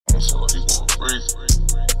so he going crazy.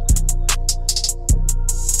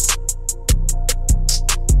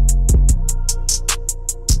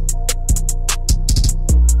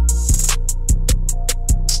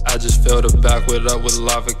 I just filled her back with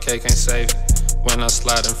lava cake, ain't save it. When I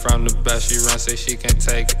slide in from the back, she run, say she can't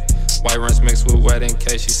take it. White rinse mixed with wet in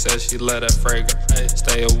case she says she love that fragrance.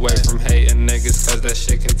 Stay away from hating niggas cause that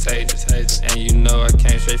shit contagious. And you know I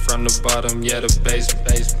came straight from the bottom, yeah, the basement.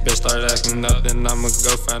 Bitch start acting up, then I'ma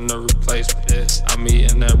go find a replacement. I'm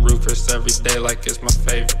eating that Root Chris every day like it's my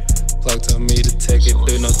favorite. Plug to me the ticket,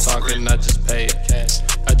 do no talking, I just pay it.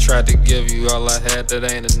 I tried to give you all I had, that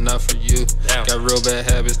ain't enough for you. Got real bad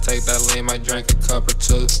habits, take that lean, might drink a cup or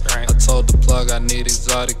two. I told the plug I need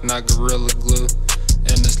exotic, not Gorilla Glue.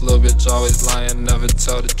 And this little bitch always lying, never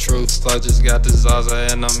tell the truth. Plug just got the Zaza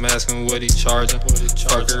and I'm asking what he charging.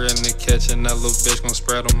 Fuck her in the kitchen, that little bitch gon'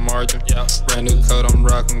 spread on margin. Brand new coat I'm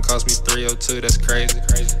rockin', cost me $302, that's crazy.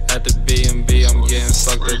 At the B&B, I'm getting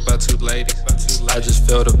sucked up by two ladies. I just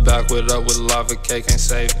filled her back with lava cake, ain't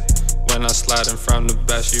save it. When I slide in from the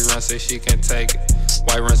back, she run, say she can't take it.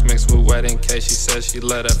 White rinse mixed with wet in case she says she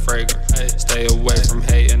love that fragrance. Stay away from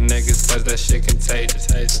hating niggas cause that shit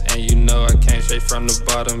contagious. And you know I came straight from the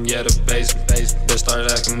bottom, yeah, the basement. Bitch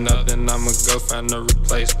start acting up, then I'ma go find a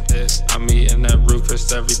replacement. I'm eating that Root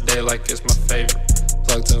Chris every day like it's my favorite.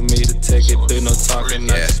 Plug to me the ticket, do no talking,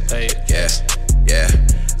 I just pay it. Yeah.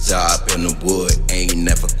 Zob in the wood, ain't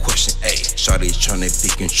never question, ayy. Shawty's tryna be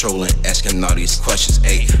controlling, asking all these questions,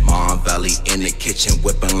 ayy. Mom Valley in the kitchen,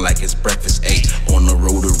 whipping like it's breakfast, ayy. On the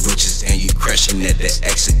road to riches, and you crashing at the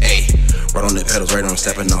exit, ayy. Right on the pedals, right on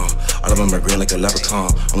stepping on. All of them are green like a leprechaun.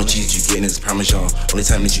 Only cheese you getting is Parmesan. Only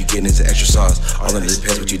time that you getting is extra sauce. All of it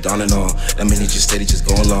depends what you donning on. That means you steady, just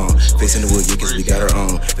going long. Facing the wood, yeah, cause we got our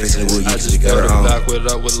own. Facing the wood, yeah, cause we got our own. I just filled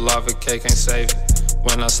her back with lava cake, ain't save it.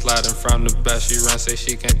 When I slide in from the back, she run, say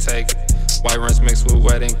she can't take it. White rinse mixed with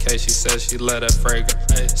wet in case she says she love that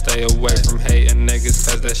fragrance. Stay away from hating niggas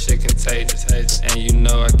cause that shit contagious. And you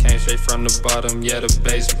know I came straight from the bottom, yeah, the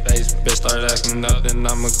basement. Bitch start acting up, then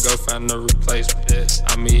I'ma go find a replacement.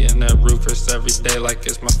 I'm eating that Root Chris every day like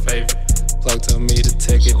it's my favorite. Plug to me the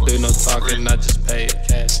ticket, do no talking, I just pay it.